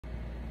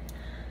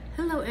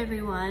Hello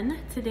everyone,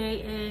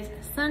 today is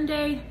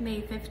Sunday,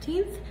 May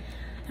 15th,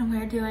 and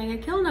we're doing a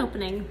kiln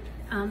opening.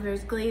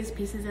 There's glaze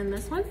pieces in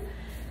this one.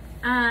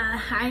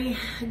 I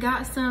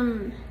got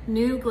some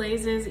new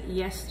glazes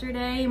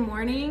yesterday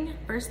morning,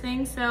 first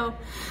thing, so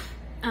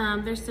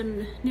there's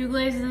some new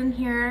glazes in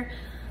here.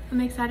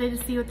 I'm excited to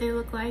see what they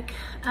look like.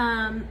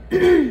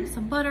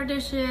 Some butter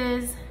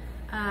dishes,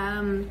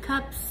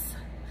 cups,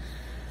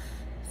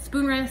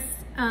 spoon rests.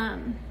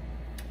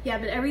 Yeah,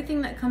 but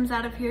everything that comes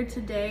out of here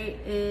today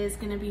is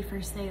gonna be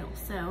for sale.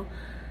 So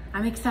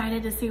I'm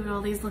excited to see what all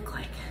these look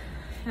like.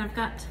 And I've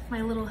got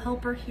my little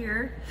helper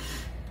here.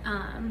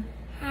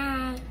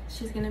 Hi.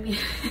 She's gonna be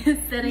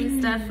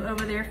setting stuff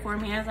over there for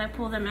me as I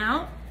pull them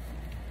out.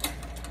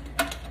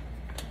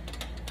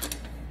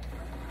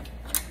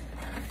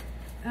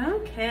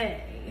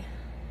 Okay,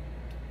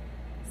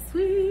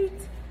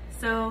 sweet.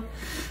 So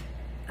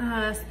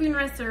spoon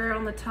rests are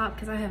on the top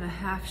because I have a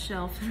half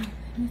shelf.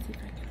 Let me see if I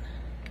can.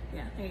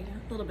 Yeah, there you go,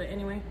 a little bit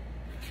anyway.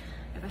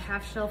 I have a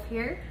half shelf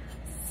here.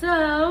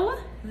 So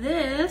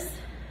this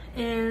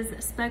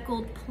is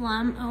Speckled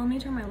Plum. Oh, let me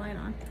turn my light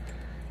on.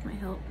 Might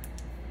help.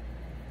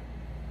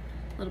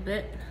 A little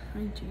bit.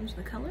 Let me change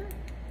the color.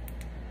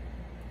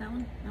 That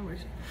one? That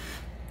works.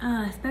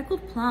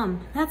 Speckled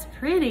Plum. That's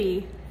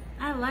pretty.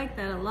 I like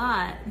that a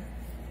lot.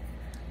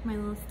 My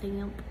little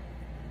stamp.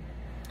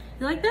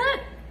 You like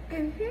that?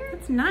 Mm-hmm.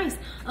 That's nice.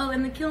 Oh,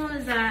 and the kiln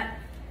is at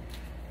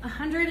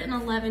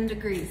 111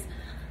 degrees.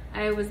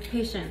 I was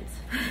patient.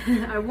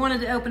 I wanted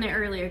to open it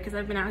earlier because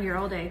I've been out here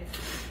all day.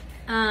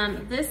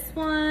 This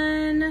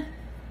one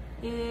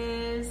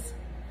is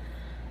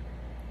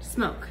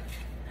smoke.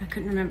 I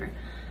couldn't remember.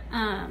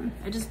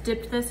 I just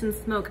dipped this in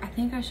smoke. I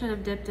think I should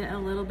have dipped it a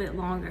little bit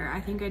longer.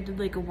 I think I did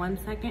like a 1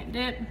 second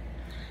dip.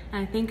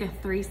 And I think a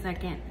 3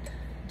 second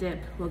dip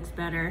looks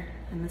better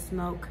in the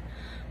smoke.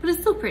 But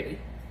it's still pretty.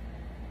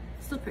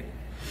 Still pretty.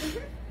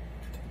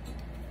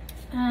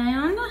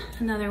 And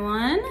another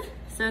one.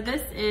 So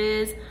this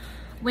is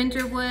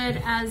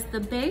Winterwood as the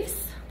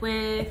base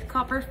with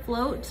copper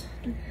float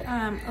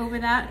over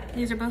that.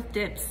 These are both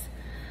dips.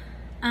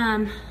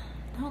 That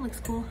one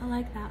looks cool. I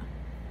like that.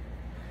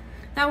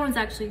 That one's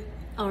actually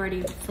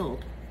already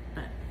sold,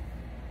 but.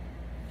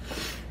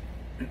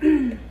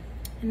 And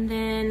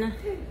then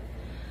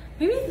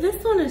maybe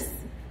this one is.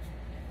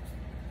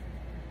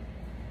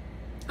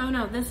 Oh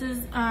no, this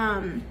is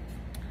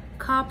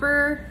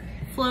copper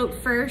float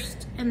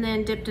first and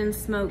then dipped in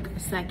smoke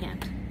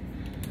second.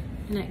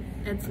 And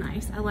it's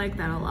nice. I like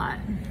that a lot.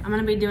 I'm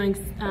gonna be doing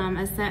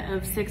a set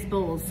of 6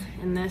 bowls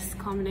in this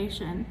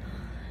combination.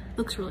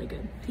 Looks really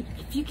good.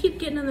 If you keep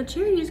getting in the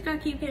chair, you just gotta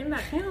keep getting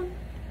back down.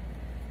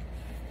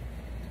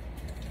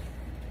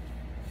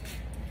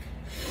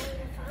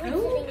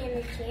 Oh, sitting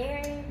in the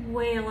chair.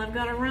 Well, I've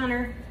got a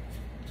runner.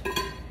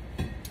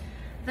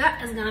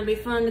 That is gonna be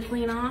fun to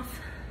clean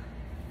off.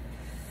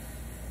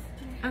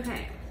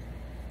 Okay.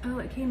 Oh,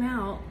 it came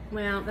out.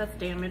 Well, that's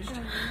damaged.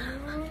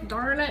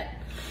 Darn it.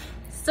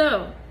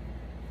 So,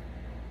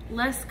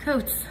 less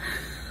coats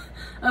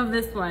of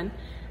this one.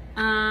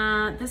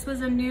 This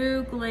was a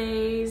new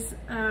glaze.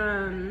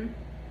 Gosh,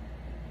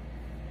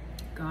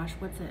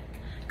 what's it?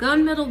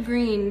 Gunmetal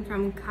Green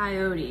from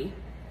Coyote.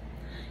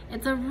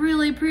 It's a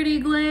really pretty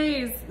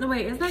glaze. No,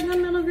 wait, is that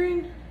gunmetal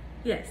green?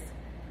 Yes.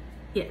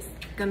 Yes,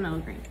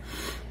 gunmetal green.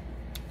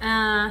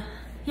 Yeah,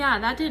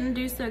 that didn't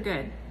do so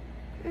good.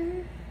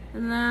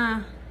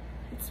 Nah,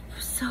 it's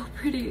so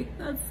pretty.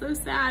 That's so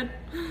sad.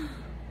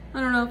 I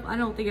don't know. I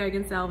don't think I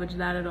can salvage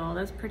that at all.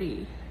 That's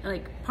pretty,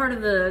 like part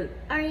of the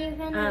Are you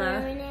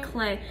gonna ruin it?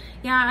 clay.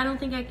 Yeah, I don't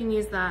think I can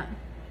use that.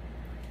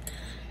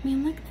 I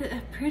mean, look at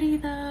that pretty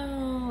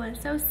though.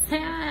 It's so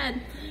sad.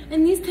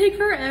 And these take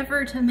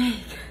forever to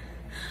make.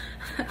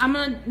 I'm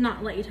gonna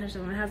not let you touch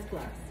them. It has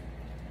glass.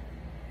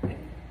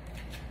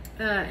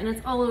 And it's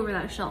all over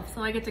that shelf,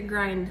 so I get to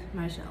grind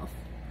my shelf.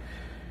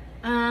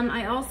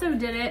 I also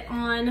did it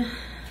on, I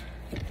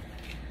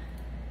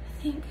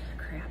think,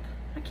 crap,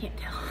 I can't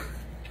tell.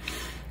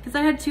 Because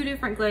I had 2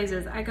 different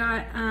glazes. I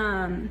got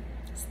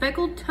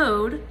Speckled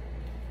Toad.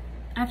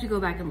 I have to go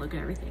back and look at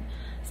everything.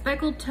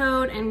 Speckled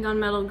Toad and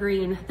Gunmetal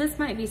Green. This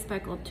might be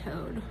Speckled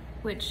Toad,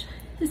 which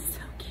is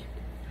so cute.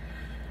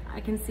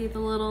 I can see the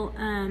little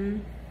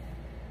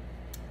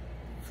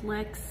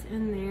flecks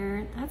in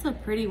there. That's a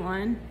pretty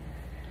one.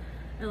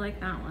 I like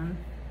that one.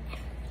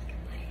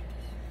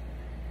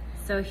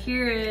 So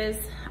here is,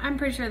 I'm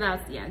pretty sure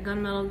that's, yeah,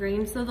 Gunmetal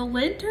Green. So the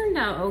lid turned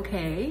out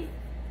okay.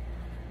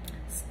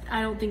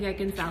 I don't think I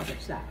can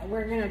salvage that.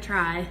 We're gonna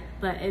try,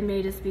 but it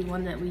may just be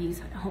one that we use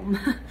at home.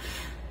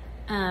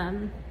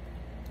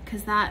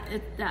 Cause that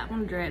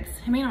one drips.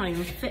 It may not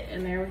even fit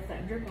in there with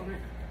that drip on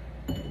it.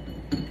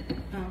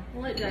 Oh,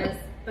 well it does,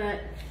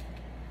 but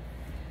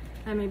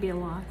that may be a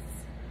loss.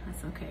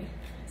 That's okay,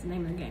 it's the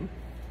name of the game.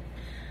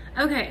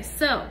 Okay,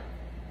 so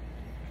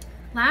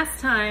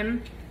last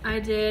time I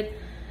did,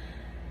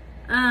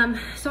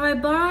 so I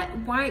bought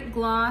white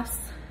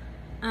gloss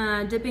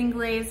dipping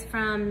glaze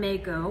from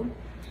Mayco.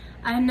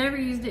 I had never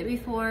used it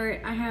before.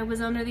 I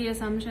was under the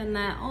assumption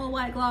that all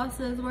white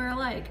glosses were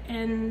alike,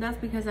 and that's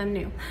because I'm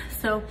new.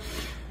 So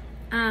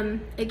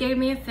it gave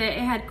me a fit. It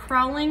had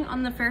crawling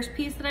on the first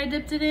piece that I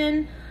dipped it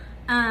in.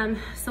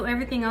 So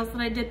everything else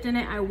that I dipped in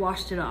it, I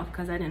washed it off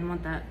because I didn't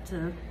want that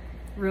to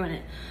ruin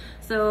it.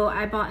 So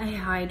I bought a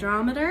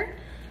hydrometer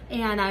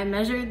and I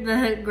measured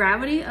the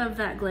gravity of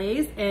that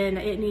glaze, and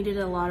it needed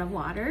a lot of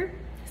water.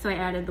 So I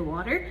added the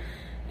water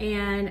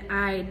and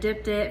I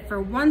dipped it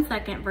for 1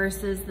 second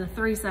versus the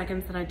 3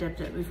 seconds that I dipped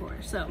it before.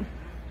 So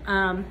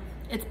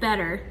it's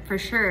better for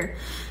sure.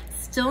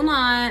 Still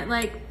not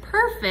like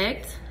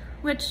perfect,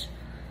 which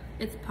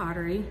it's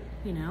pottery,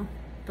 you know,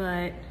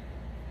 but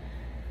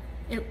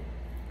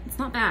it's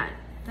not bad.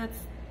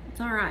 It's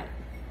all right.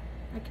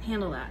 I can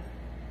handle that.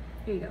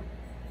 Here you go.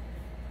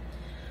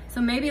 So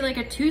maybe like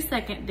a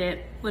 2-second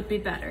dip would be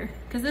better,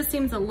 because this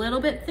seems a little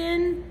bit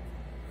thin.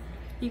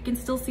 You can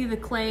still see the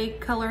clay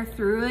color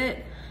through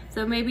it.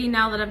 So maybe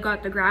now that I've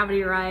got the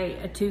gravity right,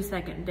 a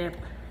 2-second dip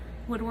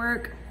would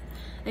work.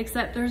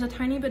 Except there's a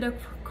tiny bit of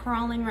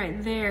crawling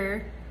right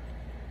there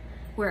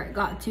where it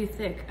got too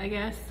thick, I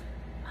guess.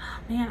 Oh,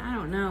 man, I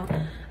don't know.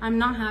 I'm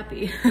not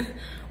happy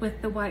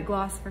with the white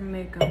gloss from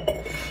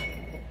Mayco.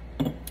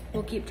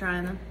 We'll keep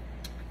trying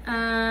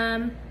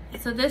them.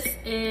 So this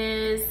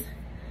is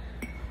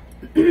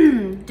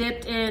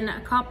dipped in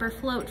a copper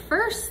float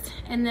first,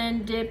 and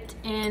then dipped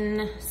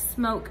in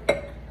smoke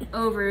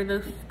over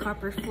the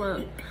copper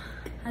float.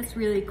 That's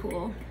really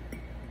cool.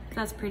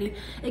 That's pretty.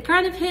 It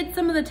kind of hid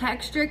some of the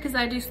texture because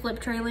I do slip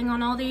trailing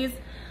on all these,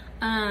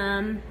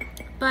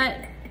 but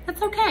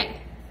that's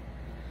okay.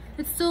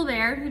 It's still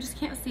there, you just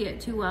can't see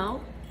it too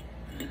well.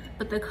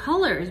 But the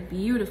color is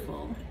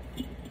beautiful.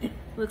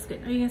 Looks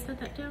good. Are you gonna set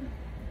that down?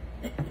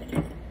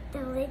 The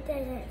lid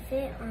doesn't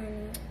fit on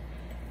it.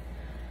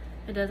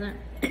 It doesn't?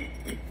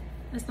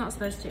 It's not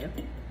supposed to.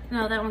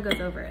 No, that one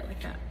goes over it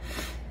like that.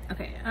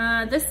 Okay,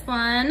 this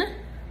one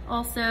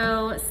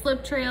also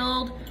slip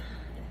trailed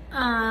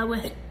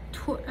with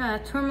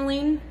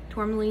tourmaline,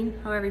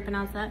 however you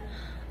pronounce that,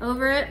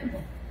 over it.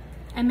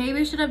 I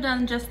maybe should have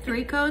done just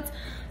 3 coats.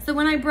 So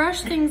when I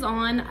brush things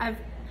on,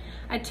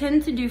 I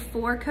tend to do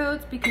 4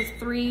 coats because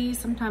 3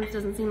 sometimes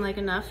doesn't seem like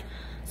enough.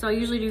 So I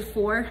usually do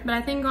 4, but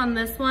I think on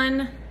this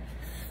one,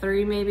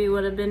 3 maybe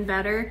would have been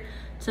better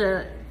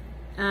to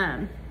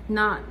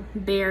not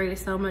bury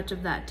so much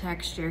of that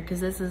texture, because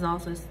this is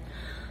also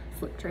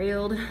slip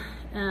trailed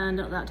and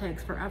that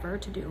takes forever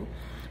to do.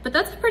 But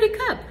that's a pretty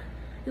cup.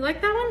 You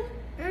like that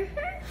one? Mm-hmm.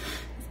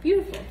 It's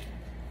beautiful.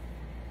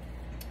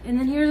 And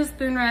then here's a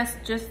spoon rest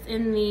just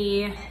in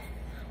the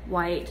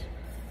white.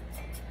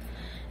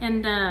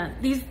 And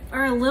these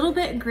are a little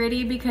bit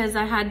gritty because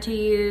I had to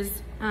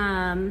use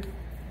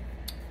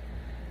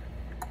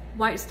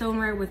white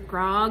stoneware with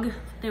Grog.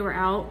 They were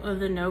out of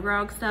the no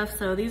Grog stuff,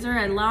 so these are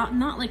a lot,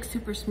 not like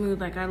super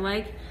smooth like I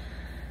like.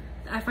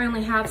 I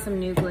finally have some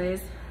new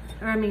glaze,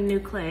 or I mean new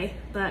clay,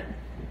 but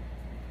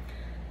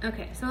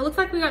okay. So it looks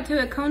like we got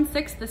to a cone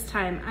 6 this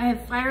time. I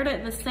have fired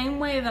it the same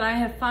way that I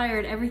have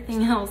fired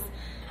everything else,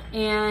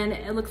 and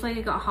it looks like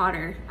it got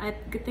hotter. I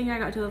think I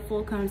got to a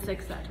full cone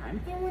 6 that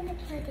time. I want to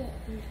put it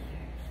in here.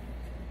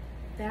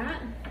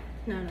 That?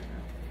 No, no,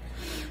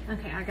 no.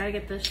 Okay, I gotta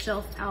get this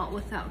shelf out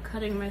without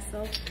cutting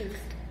myself, because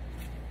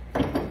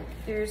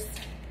there's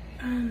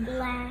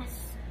glass.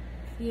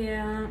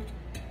 Yeah,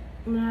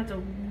 I'm gonna have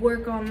to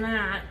work on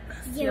that.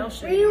 You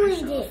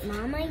ruined it,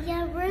 Mama.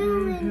 You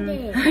ruined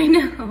it. I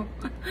know.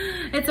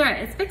 It's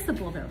alright. It's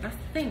fixable though. That's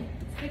the thing.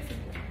 It's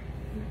fixable.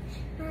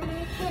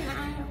 Mama,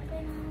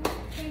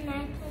 can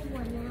I pull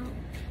one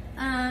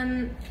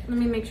out? Let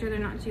me make sure they're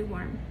not too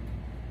warm.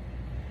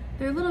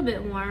 They're a little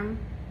bit warm.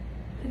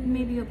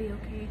 Maybe you'll be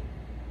okay.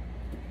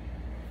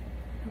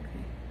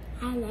 Okay.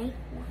 I like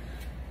one.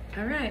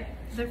 All right.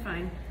 They're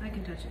fine. I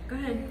can touch it. Go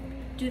ahead.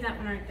 Do that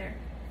one right there.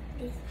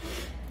 This one?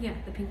 Yeah,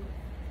 the pink one.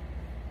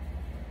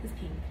 This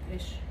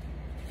pink-ish.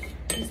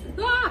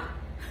 Ah!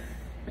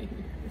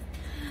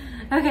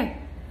 Okay.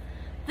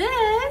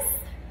 This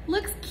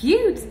looks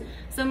cute.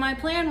 So my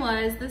plan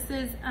was, this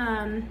is,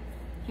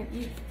 here,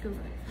 you go with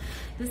it.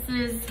 This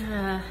is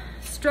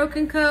Stroke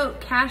and Coat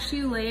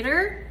Cashew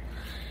Later.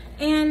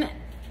 And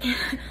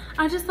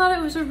I just thought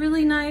it was a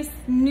really nice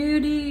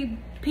nudie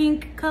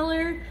pink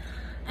color.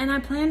 And I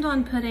planned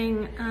on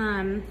putting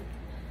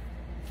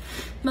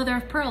Mother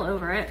of Pearl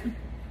over it.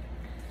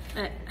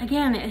 But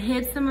again, it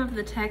hid some of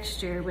the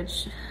texture,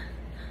 which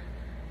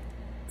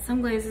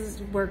some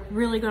glazes work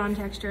really good on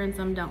texture and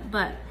some don't.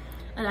 But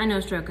I know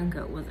Stroke and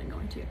Coat wasn't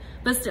going to.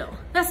 But still,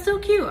 that's still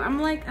cute. I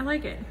like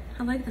it.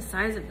 I like the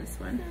size of this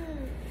one.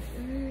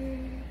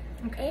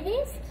 Okay. It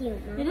is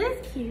cute, Mom. It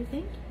is cute,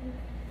 thank you.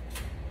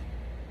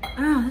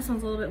 Oh, this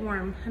one's a little bit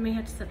warm. I may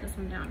have to set this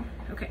one down.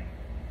 Okay.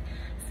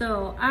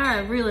 So I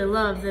really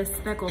love this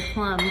Speckled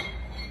Plum.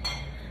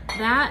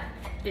 That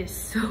is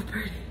so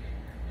pretty.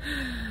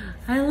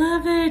 I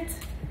love it.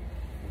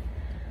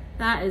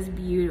 That is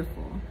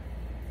beautiful.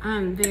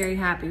 I'm very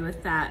happy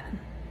with that.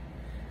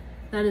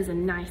 That is a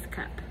nice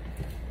cup.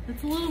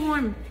 It's a little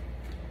warm.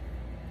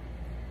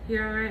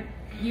 You all right?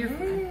 You're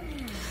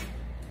fine.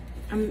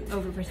 I'm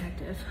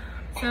overprotective.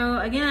 So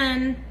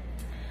again,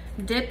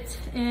 dipped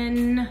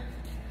in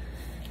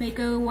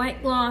Mayco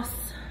white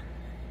gloss,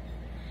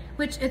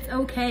 which it's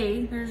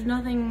okay. There's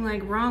nothing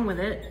like wrong with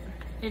it.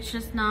 It's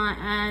just not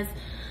as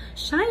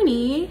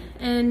shiny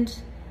and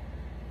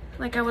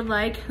like I would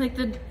like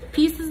the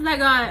pieces that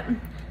got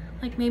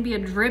like maybe a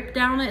drip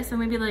down it, so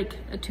maybe like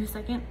a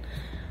 2-second,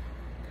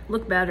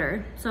 look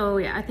better. So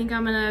yeah, I think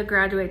I'm gonna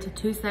graduate to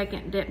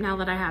 2-second dip now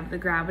that I have the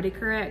gravity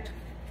correct,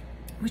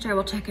 which I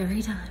will check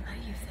every time I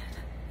use it.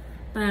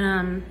 But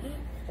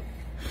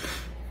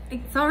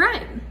it's all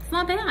right. It's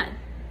not bad.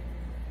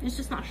 It's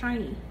just not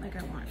shiny like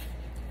I want.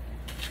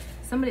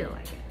 Somebody will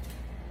like it.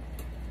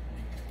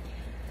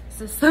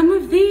 So some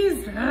of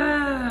these,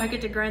 I get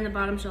to grind the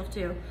bottom shelf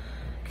too.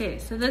 Okay,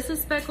 so this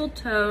is Speckled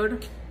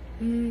Toad.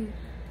 This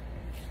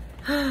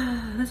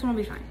one will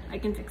be fine. I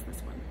can fix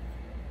this one.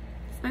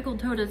 Speckled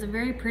Toad is a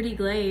very pretty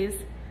glaze.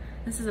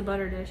 This is a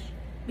butter dish.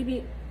 Beep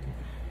beep.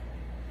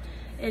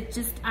 It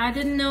just, I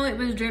didn't know it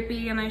was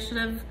drippy and I should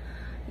have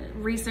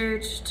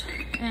researched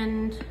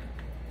and,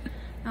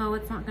 oh,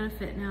 it's not gonna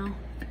fit now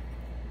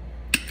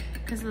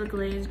because the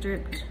glaze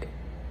dripped.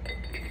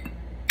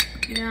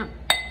 Yeah,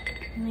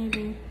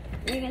 maybe.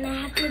 You're gonna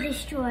have to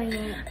destroy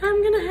it.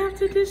 I'm gonna have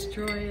to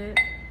destroy it.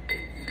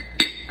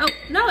 Oh,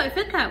 no, it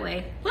fit that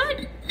way.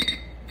 What?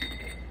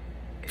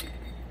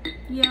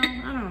 Yeah,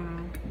 I don't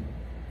know.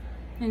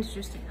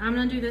 Interesting. I'm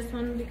gonna do this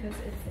one because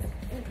it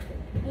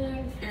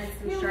has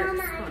some sharp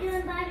Mama, spots. I'm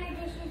doing butter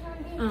dishes on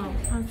this. Oh,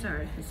 I'm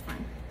sorry. It's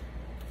fine.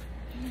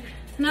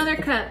 Another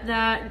cup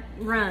that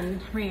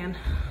ran.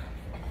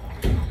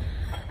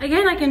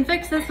 Again, I can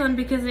fix this one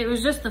because it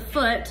was just the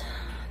foot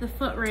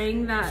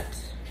ring that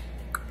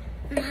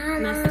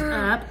messed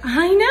up.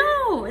 I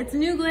know! It's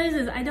new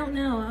glazes. I don't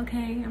know.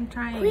 Okay, I'm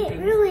trying. Quit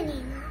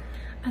ruining.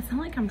 I sound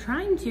like I'm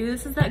trying to.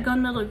 This is that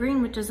gunmetal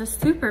green, which is a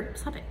super,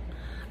 stop it,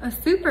 a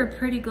super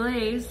pretty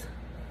glaze.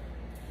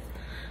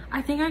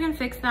 I think I can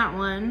fix that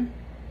one.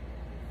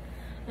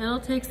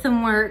 It'll take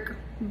some work,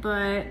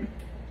 but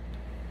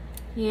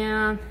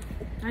yeah,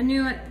 I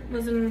knew it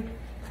was a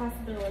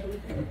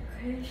possibility.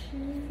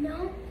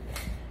 No.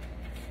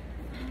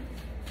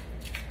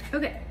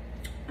 Okay,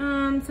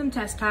 some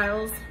test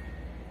tiles.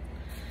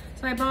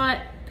 So I bought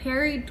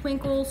Peri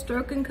Twinkle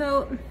Stroke and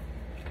Coat.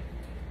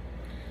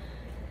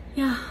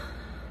 Yeah,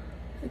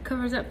 it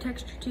covers up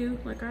texture too,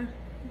 like I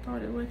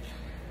thought it would.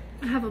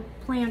 I have a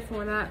plan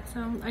for that.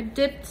 So I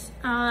dipped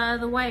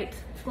the white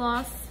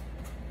gloss,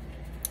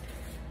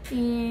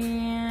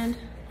 and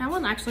that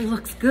one actually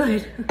looks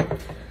good.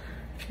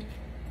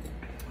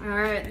 All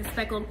right, the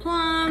Speckled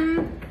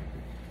Plum,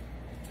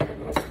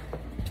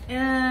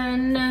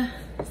 and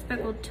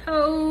Speckled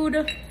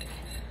Toad,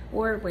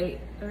 or wait,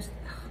 there's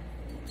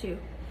two.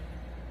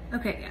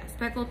 Okay, yeah,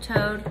 Speckled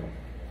Toad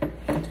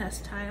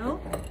test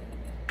tile.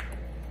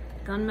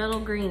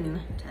 Gunmetal green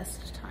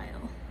test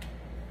tile.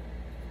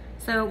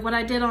 So what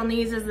I did on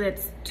these is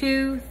it's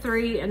 2,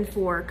 3, and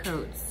 4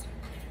 coats.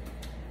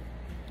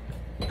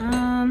 It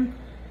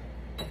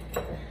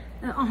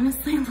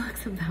honestly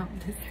looks about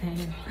the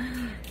same.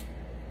 I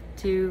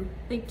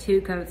think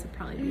 2 coats would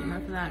probably be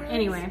enough of that.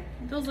 Anyway,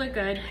 those look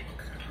good.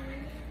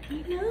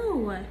 I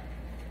know.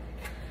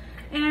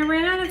 And I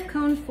ran out of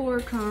cone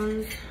 4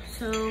 cones.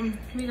 So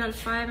we got a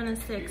 5 and a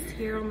 6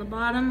 here on the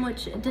bottom,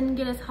 which it didn't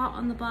get as hot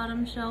on the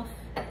bottom shelf.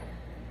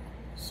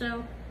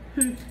 So,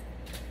 it's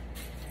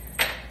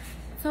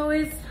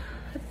always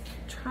a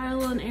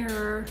trial and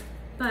error,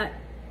 but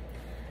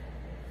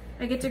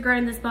I get to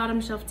grind this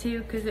bottom shelf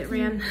too because it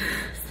ran.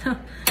 So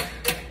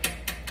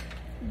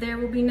there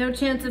will be no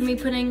chance of me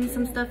putting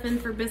some stuff in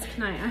for bisque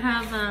night. I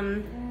have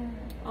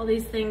all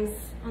these things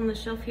on the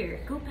shelf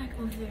here. Go back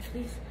over there,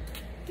 please.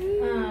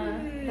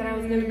 That I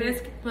was gonna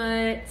bisque,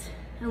 but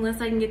unless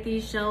I can get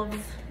these shelves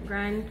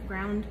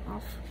ground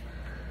off,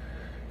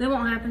 that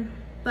won't happen.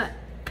 But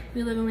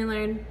we live and we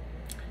learn.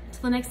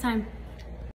 Until the next time.